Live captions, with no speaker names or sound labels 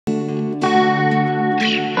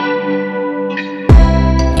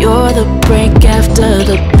for the break after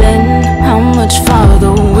the bend? How much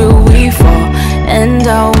farther will we fall? And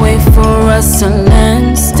I'll wait for us to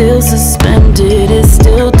land. Still suspended, it's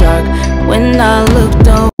still dark when I looked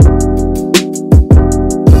over.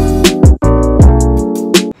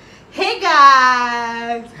 Hey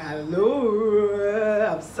guys, hello,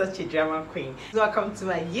 I'm such a drama queen. Welcome to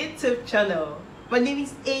my YouTube channel. My name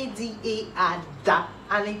is Ada,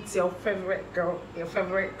 and it's your favorite girl.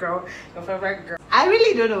 I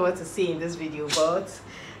really don't know what to say in this video, but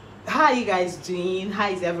how are you guys doing? How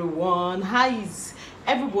is everyone? How is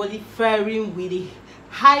everybody faring with the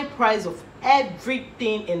high price of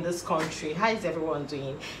everything in this country? How is everyone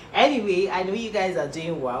doing? Anyway, I know you guys are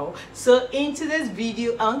doing well. So in today's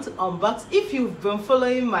video, I want to unbox. If you've been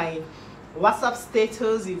following my WhatsApp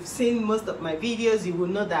status, you've seen most of my videos, you will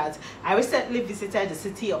know that I recently visited the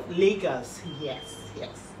city of Lagos. Yes.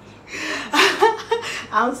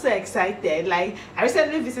 I'm so excited. Like, I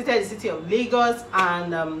recently visited the city of Lagos,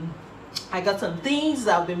 and I got some things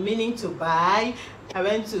I've been meaning to buy. I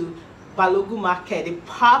went to Balogun Market, the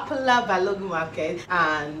popular Balogun Market,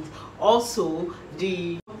 and also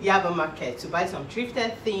the Yaba Market to buy some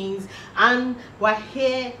thrifted things. And we're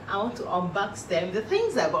here, I want to unbox them, the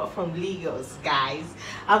things I bought from Lagos, guys.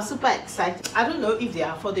 I'm super excited. I don't know if they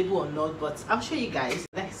are affordable or not, but I'll show you guys.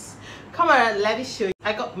 Let's come around, let me show you.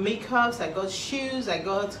 I got makeups, I got shoes, I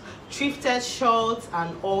got thrifted shorts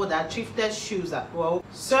and all that, thrifted shoes as well.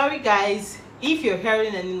 Sorry guys if you're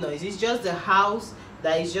hearing any noise, it's just the house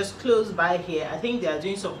that is just close by here. I think they are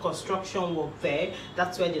doing some construction work there.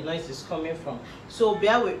 That's where the noise is coming from. So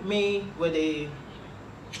bear with me with the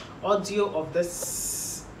audio of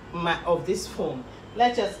this phone.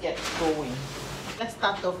 Let's just get going. Let's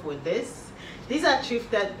start off with this. These are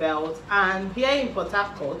thrifted belts, and here in Port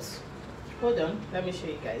Harcourt, hold on, let me show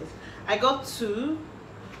you guys. I got two.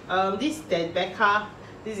 This Ted Baker.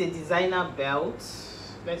 This is a designer belt.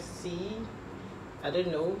 Let's see. I don't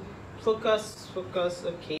know. Focus,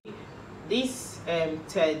 okay. This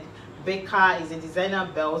Ted Baker is a designer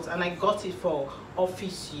belt, and I got it for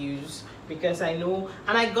office use because I know,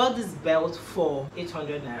 and I got this belt for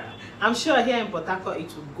 800 naira. I'm sure here in Port Harcourt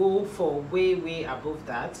it will go for way above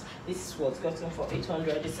that. This is what's gotten for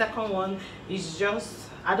 800. The second one is just,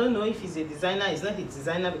 I don't know if it's a designer. It's not a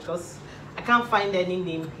designer because I can't find any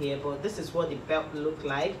name here, but this is what the belt look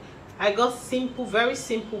like. I got simple, very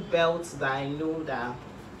simple belts that I know that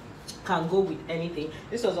can go with anything.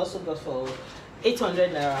 This was also got for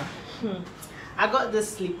 800 naira. I got the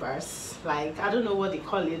slippers, like I don't know what they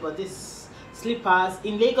call it, but this slippers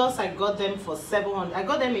in Lagos I got them for 700. I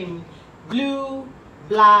got them in blue,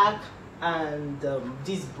 black, and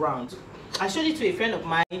this brown. I showed it to a friend of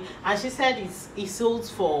mine, and she said it sells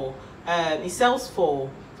for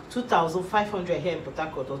 2,500 here in Port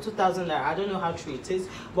Harcourt, or 2,000 naira. I don't know how true it is,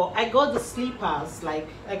 but I got the slippers. Like,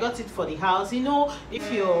 I got it for the house. You know,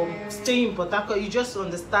 if you're staying in Port Harcourt, you just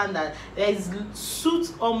understand that there is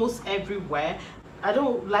suits almost everywhere. I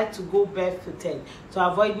don't like to go barefooted to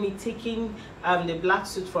avoid me taking the black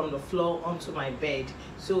suit from the floor onto my bed.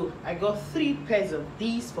 So I got 3 pairs of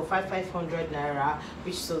these for 500 naira,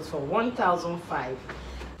 which sold for 1,500.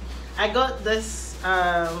 I got this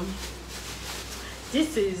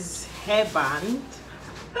this is hairband.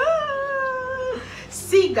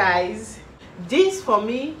 See guys, this for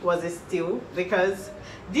me was a steal because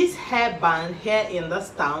this hairband here in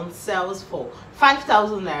this town sells for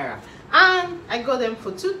 5,000 naira, and I got them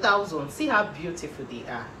for 2,000. See how beautiful they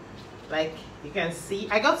are. Like you can see,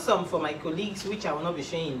 I got some for my colleagues, which I will not be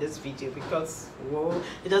showing in this video because, whoa,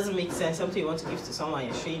 it doesn't make sense. Something you want to give to someone,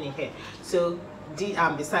 you're showing it here. So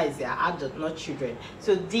besides, they are adult, not children.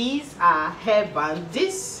 So these are hairband.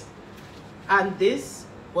 This and this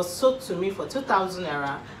was sold to me for 2,000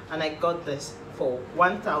 naira, and I got this for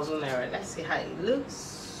 1,000 naira. Let's see how it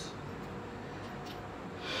looks.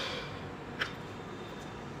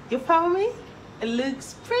 You found me? It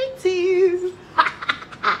looks pretty.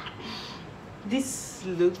 This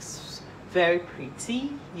looks very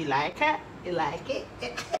pretty. You like it? You like it?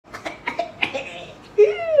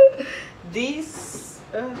 This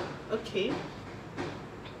okay.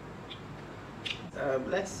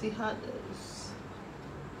 Let's see how this.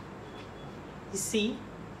 You see,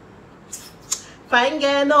 fine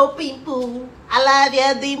girl, no pimple. I love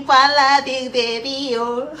you, dimple. I love you, baby.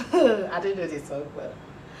 Oh, I don't know this song well.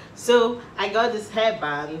 So I got this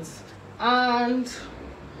hairband, and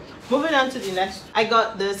moving on to the next, I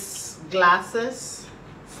got this glasses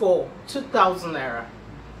for 2,000 naira.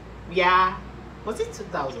 Yeah, was it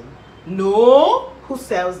 2,000? No, who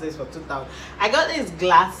sells this for 2,000? I got these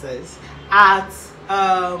glasses at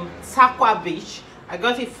Sakwa Beach. I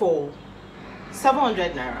got it for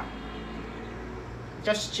 700 naira.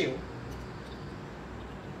 Just chill.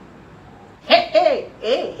 Hey.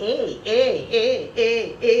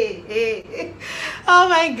 Oh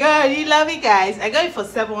my god, you love it, guys. I got it for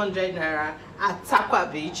 700 naira at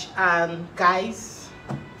Takwa Beach, and guys,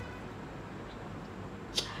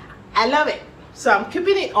 I love it. So I'm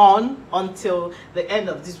keeping it on until the end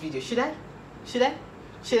of this video. Should I?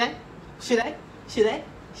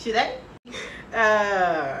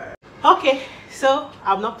 Okay, so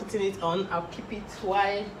I'm not putting it on. I'll keep it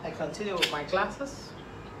while I continue with my classes.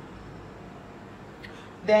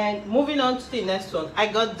 Then moving on to the next one, I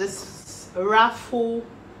got this raffle,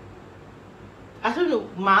 I don't know,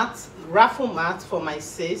 raffle mat for my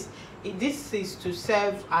sis. This is to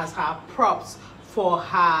serve as her props for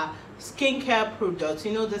her skincare products.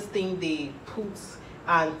 You know, this thing they put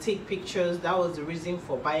and take pictures. That was the reason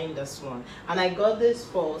for buying this one, and I got this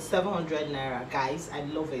for 700 naira. Guys, I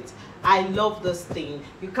love it. I love this thing.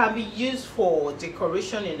 You can be used for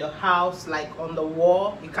decoration in the house, like on the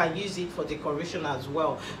wall. You can use it for decoration as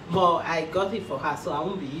well, but I got it for her, so I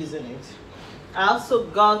won't be using it. I also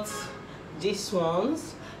got these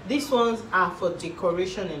ones. These ones are for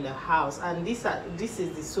decoration in the house, and this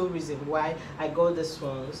is the sole reason why I got these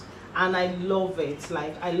ones, and I love it.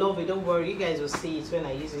 Like, I love it. Don't worry, you guys will see it when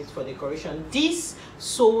I use it for decoration. This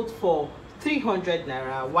sold for 300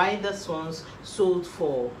 naira, while this one's sold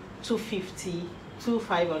for 250 to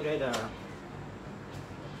 500 naira.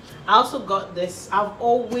 I also got this. I've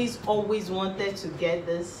always wanted to get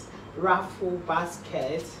this raffle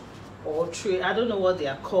basket or tray. I don't know what they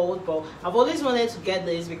are called, but I've always wanted to get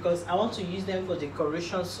this because I want to use them for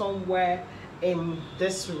decoration somewhere in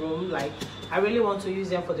this room. Like, I really want to use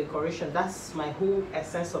them for decoration. That's my whole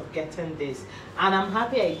essence of getting this, and I'm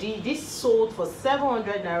happy I did. This sold for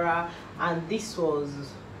 700 naira, and this was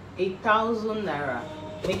 8,000 naira,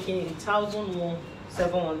 making it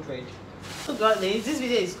 1,700. So God, this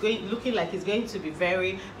video is looking like it's going to be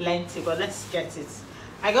very lengthy, but let's get it.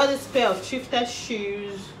 I got this pair of thrifted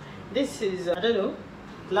shoes. This is, I don't know,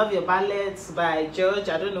 Love Your Ballets by George.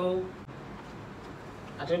 I don't know.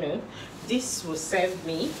 This will serve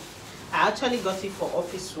me. I actually got it for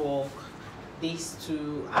office work. These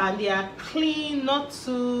two, and they are clean, not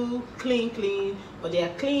too clean, but they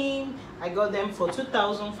are clean. I got them for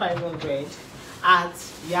 2,500 at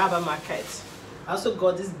Yaba Market. I also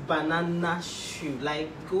got this banana shoe. Like,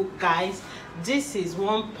 go guys, this is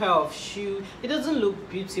one pair of shoe. It doesn't look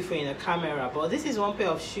beautiful in the camera, but this is one pair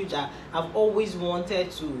of shoe that I've always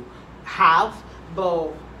wanted to have,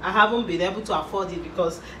 but I haven't been able to afford it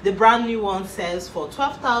because the brand new one sells for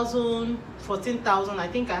 12,000, 14,000. I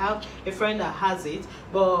think I have a friend that has it,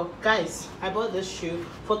 but guys, I bought this shoe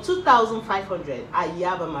for 2,500 at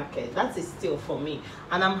Yaba Market. That's a steal for me,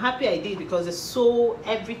 and I'm happy I did because the sole,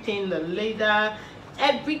 everything, the leather,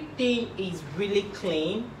 everything is really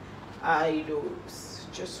clean. I don't,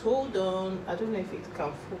 just hold on, I don't know if it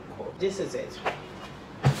can focus. This is it.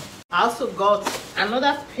 I also got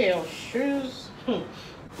another pair of shoes.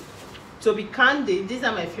 To be candid, these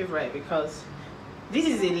are my favorite because this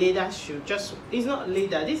is a leather shoe. Just, it's not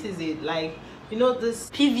leather, this is a, like, you know, this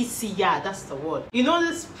PVC, yeah, that's the word. You know,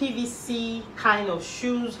 this PVC kind of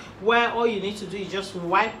shoes where all you need to do is just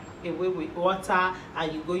wipe away with water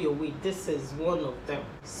and you go your way. This is one of them.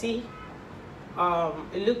 See,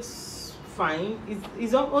 it looks fine.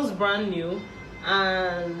 It's almost brand new,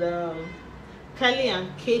 and Kelly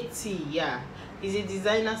and Katie, yeah, is a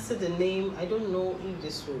designer. Said the name. I don't know if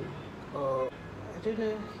this will. I don't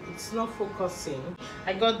know, it's not focusing.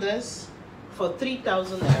 I got this for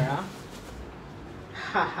 3,000 naira.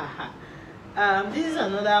 This is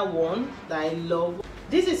another one that I love.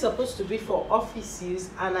 This is supposed to be for offices,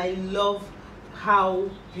 and I love how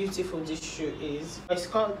beautiful this shoe is. It's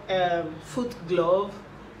called Foot Glove.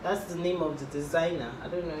 That's the name of the designer. I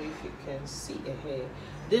don't know if you can see it here.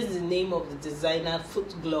 This is the name of the designer,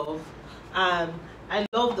 Foot Glove. And I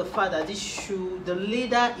love the fact that this shoe, the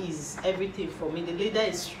leather is everything for me. The leather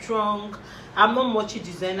is strong. I'm not much a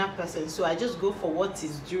designer person, so I just go for what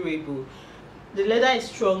is durable. The leather is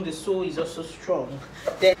strong, the sole is also strong.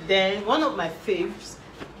 Then one of my faves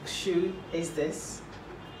shoe is this.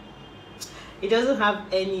 It doesn't have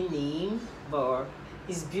any name, but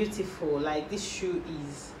it's beautiful. Like, this shoe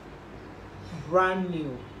is brand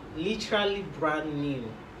new, literally brand new.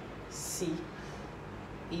 See,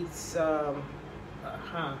 it's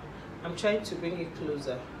I'm trying to bring it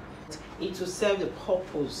closer. It will serve the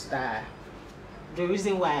purpose, that the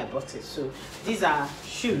reason why I bought it. So these are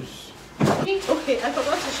shoes. Okay, I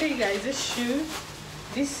forgot to show you guys this shoe.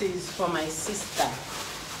 This is for my sister.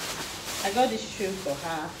 I got this shoe for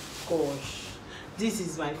her. Gosh, this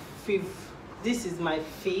is my This is my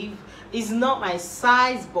fave. It's not my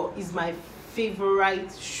size, but it's my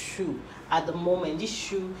favorite shoe at the moment. This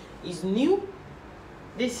shoe is new.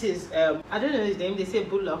 This is I don't know his name. They say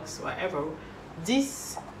Bullocks, whatever.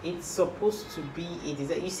 This, it's supposed to be a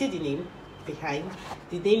design. You see the name behind.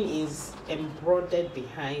 The name is embroidered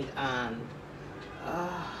behind, and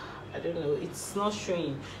I don't know, it's not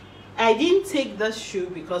showing. I didn't take this shoe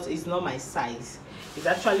because it's not my size. It's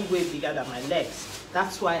actually way bigger than my legs.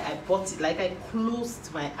 That's why I bought it. Like, I closed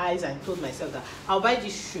my eyes and told myself that I'll buy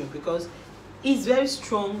this shoe because it's very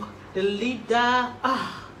strong. The leather,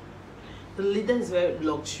 the leather is very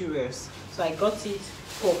luxurious. So I got it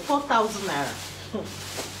for 4,000 naira.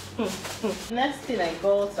 Next thing I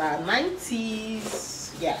got are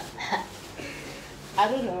 90s. Yeah. I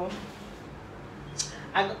don't know.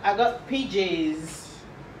 I got PJs,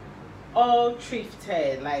 all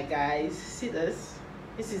thrifted. Like, guys, see this?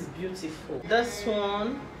 This is beautiful. This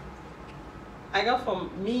one I got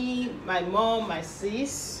from me, my mom, my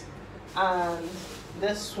sis, and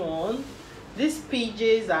this one. These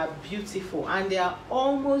PJs are beautiful and they are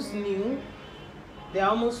almost new. They're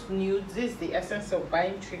almost new. This is the essence of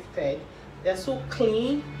buying thrifted. They're so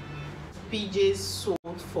clean. PJs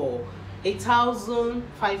sold for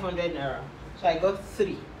 8,500 naira. So I got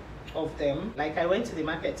 3 of them. Like, I went to the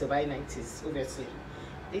market to buy 90s, obviously.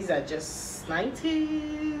 These are just 90.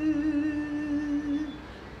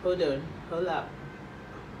 Hold on, hold up.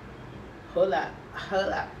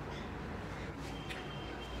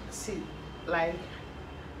 See, like,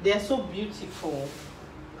 they're so beautiful.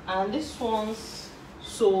 And this one's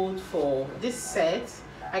sold for this set.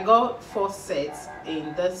 I got 4 sets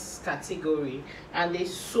in this category, and they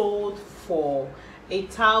sold for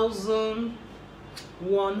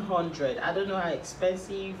 8,100. I don't know how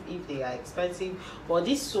expensive, if they are expensive, but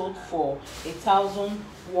this sold for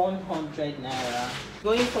 8,100 naira.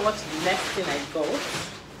 Going forward to the next thing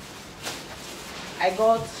I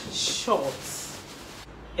got shorts.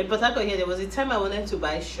 In Port Harcourt here, there was a time I wanted to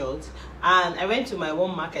buy shorts, and I went to my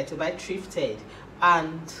one market to buy thrifted,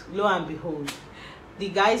 and lo and behold, the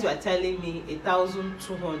guys were telling me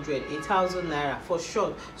 8,200, 8,000 naira for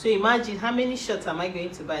short. So imagine how many shorts am I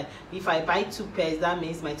going to buy? If I buy 2 pairs, that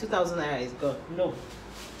means my 2,000 naira is gone. No,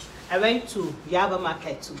 I went to Yaba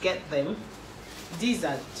market to get them. These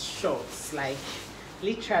are shorts. Like,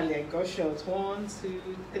 literally, I got shorts 1, 2,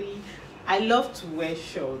 3. I love to wear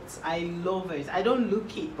shorts. I love it. I don't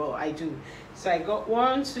look it, but I do. So I got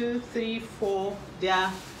 1, 2, 3, 4. There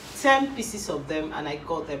are 10 pieces of them, and I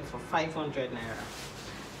got them for 500 naira.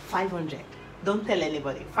 500. Don't tell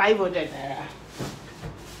anybody. 500 naira.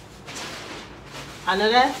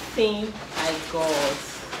 Another thing I got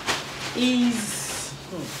is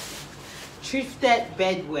thrifted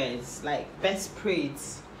bedwears, like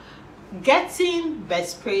bedspreads. Getting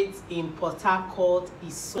bedspreads in Port Harcourt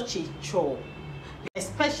is such a chore,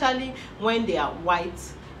 especially when they are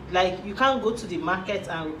white. Like, you can't go to the market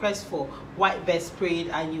and request for white bedspread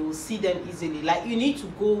and you will see them easily. Like, you need to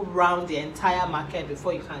go around the entire market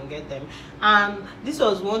before you can get them. And this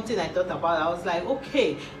was one thing I thought about. I was like,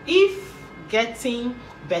 okay, if getting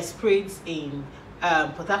bedspreads in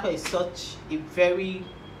Port Harcourt is such a very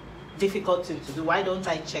difficult thing to do, why don't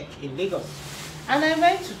I check in Lagos? And I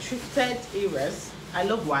went to thrifted areas. I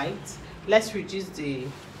love white. Let's reduce the...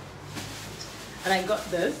 And I got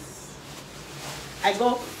this. I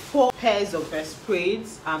got 4 pairs of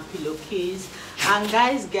bedspreads and pillowcase. And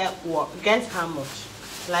guys, get what? Guess how much?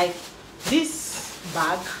 Like, this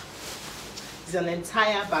bag is an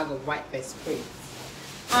entire bag of white bedspreads.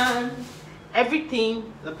 And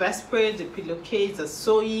everything, the bedspread, the pillowcase, the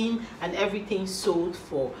sewing, and everything sold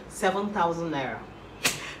for 7,000 naira.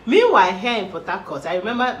 Meanwhile, here in Port Harcourt, I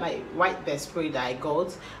remember my white bedspread that I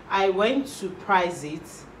got. I went to price it.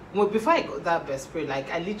 Well, before I got that bedspread, like,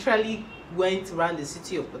 I literally went around the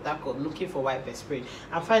city of Port Harcourt looking for white bedspread.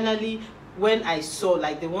 And finally, when I saw,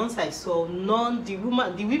 like, the ones I saw, the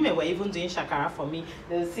women were even doing shakara for me.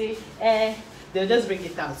 They'll say, they'll just bring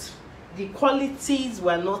it out. The qualities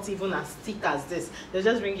were not even as thick as this. They'll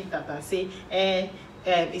just bring it out and say,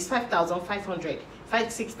 it's 5,500.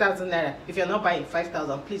 6,000 naira. If you're not buying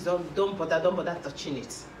 5,000, please don't bother touching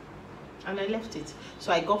it. And I left it.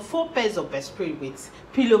 So I got 4 pairs of bedspread with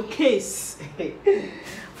pillowcase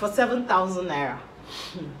for 7,000 naira.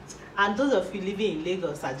 And those of you living in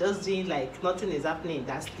Lagos are just doing like nothing is happening in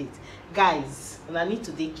that state. Guys, and I need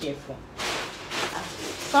to be careful.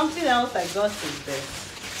 Something else I got is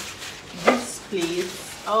this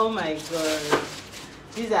plates. Oh my god,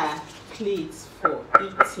 these are plates for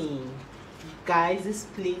eating. Guys, these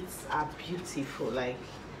plates are beautiful. Like,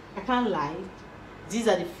 I can't lie, these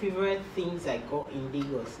are the favorite things I got in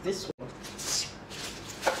Lagos. This one,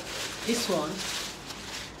 this one.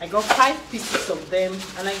 I got 5 pieces of them,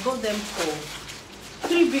 and I got them for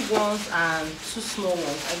 3 big ones and 2 small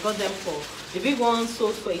ones. I got them for, the big one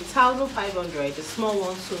sold for 1,500, the small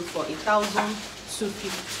one sold for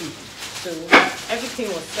 1,250. So everything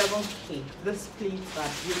was 7K. These plates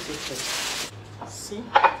are beautiful.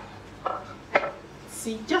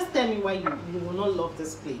 See, just tell me why you will not love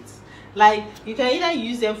these plates. Like, you can either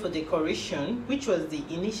use them for decoration, which was the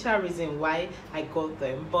initial reason why I got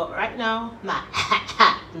them, but right now, nah.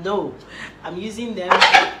 No, I'm using them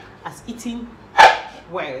as eating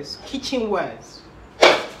wares, kitchen wares.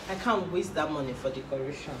 I can't waste that money for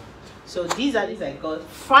decoration. So these are these I got.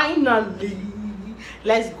 Finally,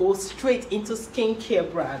 let's go straight into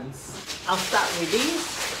skincare brands. I'll start with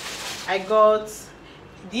this. I got,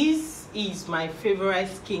 this is my favorite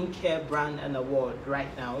skincare brand in the world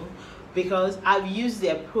right now, because I've used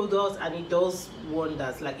their products and it does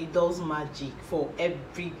wonders. Like, it does magic for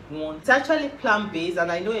everyone. It's actually plant-based,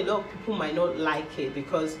 and I know a lot of people might not like it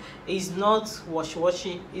because it's not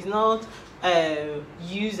washy. It's not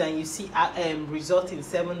used and you see result in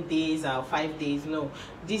 7 days or 5 days. No,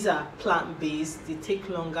 these are plant-based. They take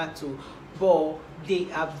longer to, but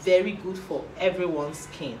they are very good for everyone's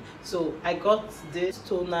skin. So I got this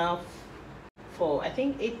toner for, I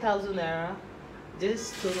think, 8,000 naira.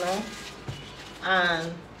 This toner,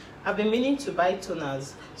 and I've been meaning to buy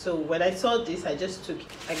toners, so when I saw this I just took it.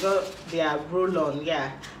 I got their roll-on.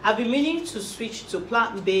 Yeah, I've been meaning to switch to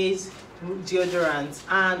plant-based deodorants,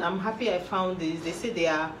 and I'm happy I found this. They say they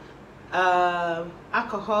are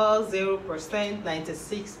alcohol 0%,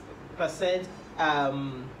 96%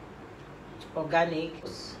 organic.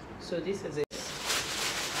 So this is it.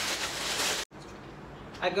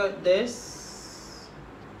 I got this.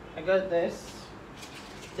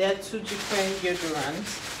 There are 2 different deodorants,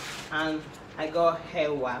 and I got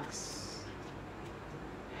hair wax.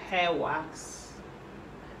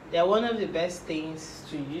 They're one of the best things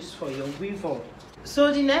to use for your weave-up.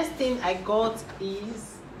 So the next thing I got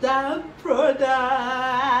is damn product.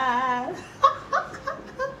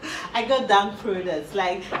 I got damn products.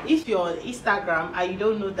 Like, if you're on Instagram and you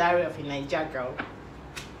don't know Diary of a Niger Girl,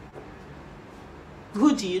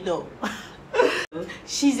 who do you know?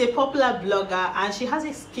 She's a popular blogger and she has a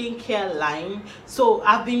skincare line, so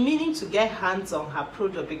I've been meaning to get hands on her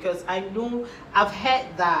product because I know, I've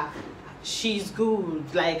heard that she's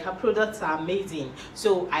good, like her products are amazing.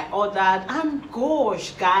 So I ordered, and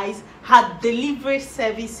gosh guys, her delivery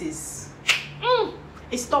services,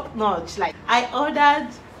 it's top notch. Like, I ordered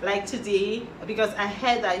like today because I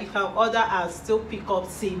heard that you can order and still pick up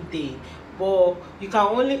same day, but you can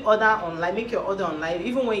only order online. Make your order online.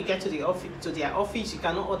 Even when you get to the office, to their office, you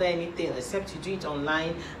cannot order anything except you do it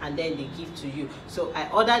online and then they give to you. So I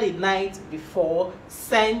ordered the night before,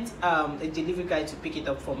 sent a delivery guy to pick it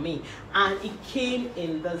up for me, and it came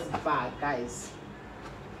in this bag, guys.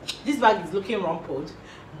 This bag is looking rumpled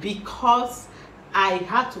because I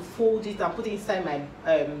had to fold it and put it inside my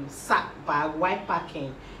sack bag while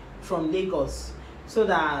packing from Lagos, so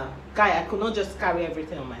that guy, I could not just carry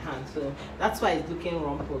everything on my hand. So that's why it's looking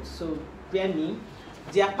rumpled. So bear me.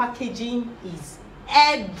 Their packaging is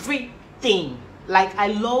everything. Like, I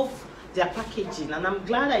love their packaging, and I'm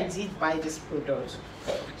glad I did buy this product.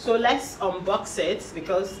 So let's unbox it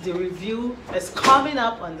because the review is coming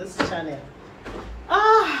up on this channel.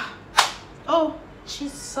 Oh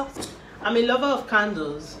Jesus, I'm a lover of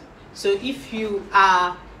candles. So if you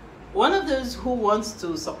are one of those who wants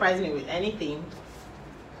to surprise me with anything,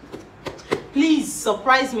 please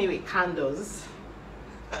surprise me with candles.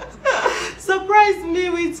 Surprise me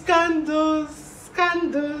with candles.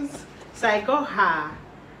 So I got her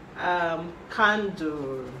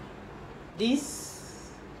candle.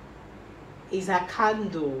 This is a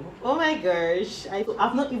candle. Oh my gosh,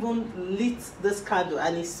 I've not even lit this candle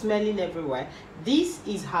and it's smelling everywhere. This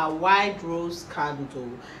is her white rose candle.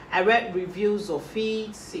 I read reviews of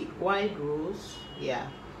it. See, white rose, yeah.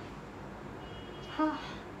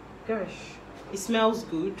 Gosh, it smells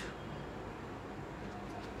good.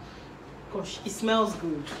 Gosh, it smells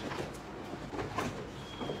good.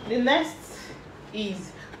 The next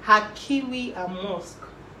is her kiwi and musk.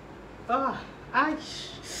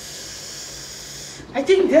 I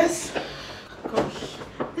think this, gosh,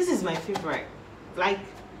 this is my favorite. Like,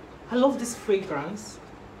 I love this fragrance.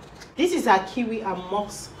 This is her kiwi and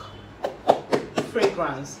musk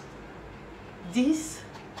fragrance. This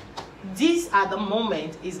at the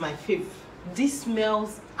moment is my favorite. This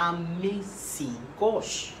smells amazing.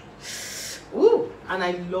 Gosh. Ooh, and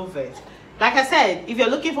I love it. Like I said, if you're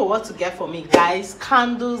looking for what to get for me, guys,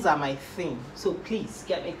 candles are my thing. So please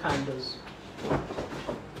get me candles.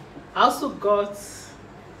 I also got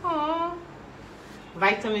Aww.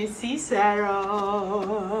 Vitamin C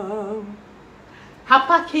serum. Her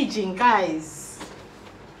packaging, guys.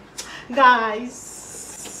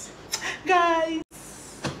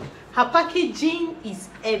 Her packaging is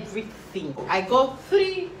everything. I got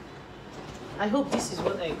 3. I hope this is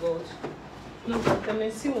what I got. No,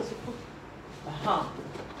 vitamin C was supposed.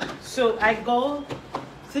 So I got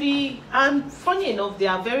 3, and funny enough, they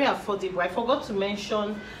are very affordable. I forgot to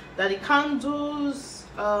mention that the candles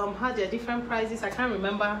had their different prices. I can't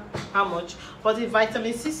remember how much, but the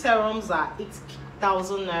vitamin C serums are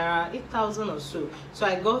 8,000 naira, 8,000 or so. So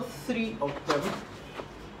I got 3 of them.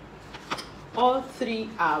 All 3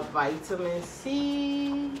 are vitamin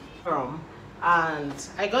C serum, and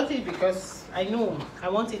I got it because I know I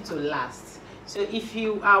want it to last. So if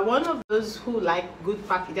you are one of those who like good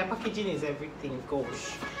packaging, their packaging is everything.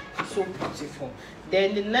 Gosh, so beautiful.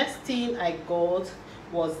 Then the next thing I got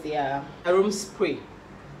was their room spray.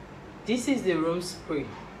 This is the room spray.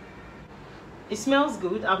 It smells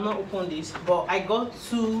good. I've not opened it, but I got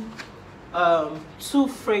 2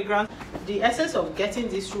 fragrance. The essence of getting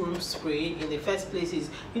this room spray in the first place is,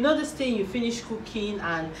 you know, this thing you finish cooking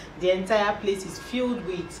and the entire place is filled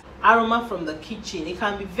with aroma from the kitchen. It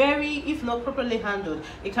can be very, if not properly handled,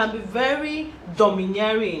 it can be very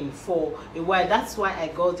domineering for a while. That's why I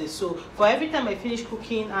got this. So for every time I finish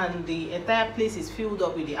cooking and the entire place is filled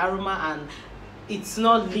up with the aroma and it's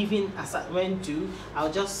not leaving as I went to,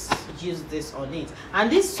 I'll just use this on it.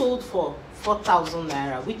 And this sold for 4,000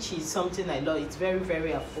 naira, which is something I love. It's very,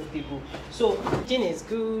 very affordable. So gin is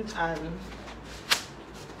good, and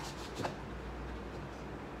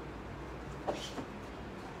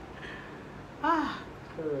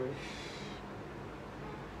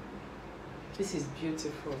this is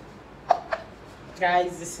beautiful,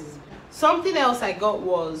 guys. This is something else I got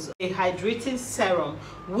was a hydrating serum,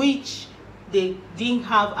 which they didn't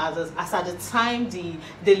have as at the time the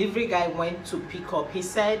delivery guy went to pick up. He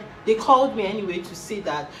said they called me anyway to say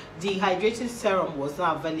that the hydrating serum was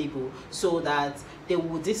not available, so that they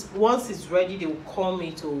would, once it's ready, they will call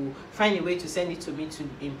me to find a way to send it to me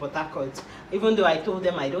in Port Harcourt. Even though I told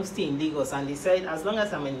them I don't stay in Lagos, and they said as long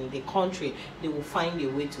as I'm in the country, they will find a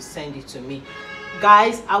way to send it to me.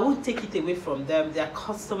 Guys, I won't take it away from them. Their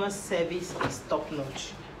customer service is top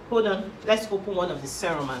notch. Hold on, let's open one of the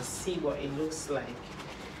serum and see what it looks like.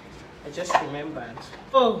 I just remembered.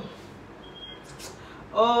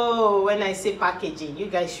 Oh, when I say packaging, you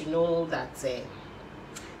guys should know that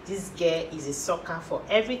this girl is a sucker for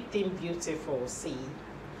everything beautiful. See,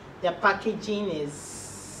 their packaging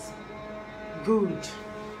is good.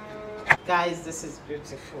 Guys, this is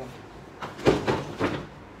beautiful.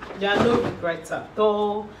 There are no regrets at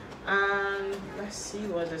all. And let's see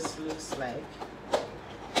what this looks like.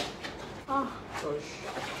 Oh gosh,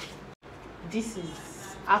 this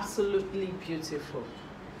is absolutely beautiful.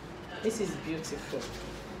 This is beautiful.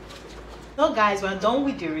 So guys, we're done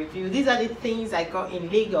with the review. These are the things I got in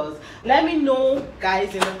Lagos. Let me know,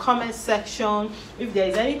 guys, in the comment section if there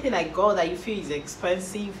is anything I got that you feel is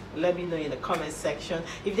expensive. Let me know in the comment section.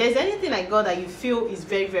 If there's anything I got that you feel is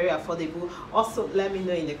very, very affordable, also let me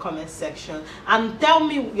know in the comment section, and tell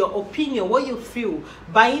me your opinion, what you feel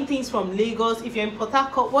buying things from Lagos. If you're in Port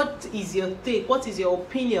Harcourt, what is your take? What is your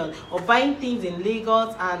opinion of buying things in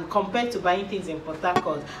Lagos and compared to buying things in Port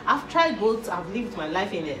Harcourt? I've tried both. I've lived my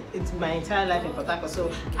life in it. It's my entire life in Port Harcourt,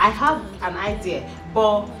 so I have an idea,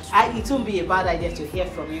 but it won't be a bad idea to hear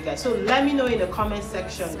from you guys. So let me know in the comment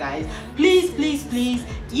section, guys. Please, please, please,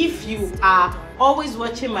 if you are always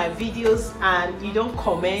watching my videos and you don't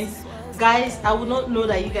comment, guys, I will not know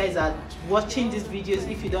that you guys are watching these videos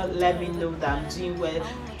if you don't let me know that I'm doing well.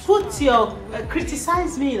 Put your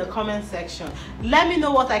criticize me in the comment section. Let me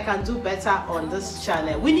know what I can do better on this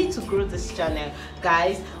channel. We need to grow this channel,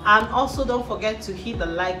 guys. And also don't forget to hit the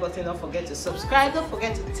like button. Don't forget to subscribe. Don't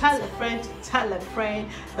forget to tell a friend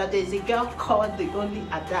that there's a girl called the only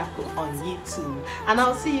Adaku on YouTube. And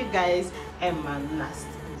I'll see you guys in my next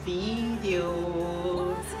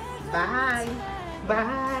video. Bye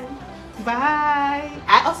bye bye.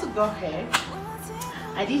 I also got hair.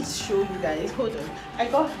 I did show you guys. Hold on, I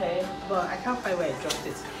got hair, but I can't find where I dropped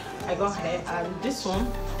it. I got hair, and this one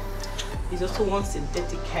is also one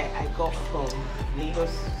synthetic hair I got from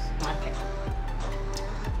Lagos market.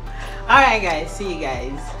 Alright guys, see you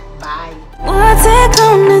guys, bye. What's it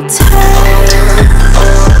gonna take?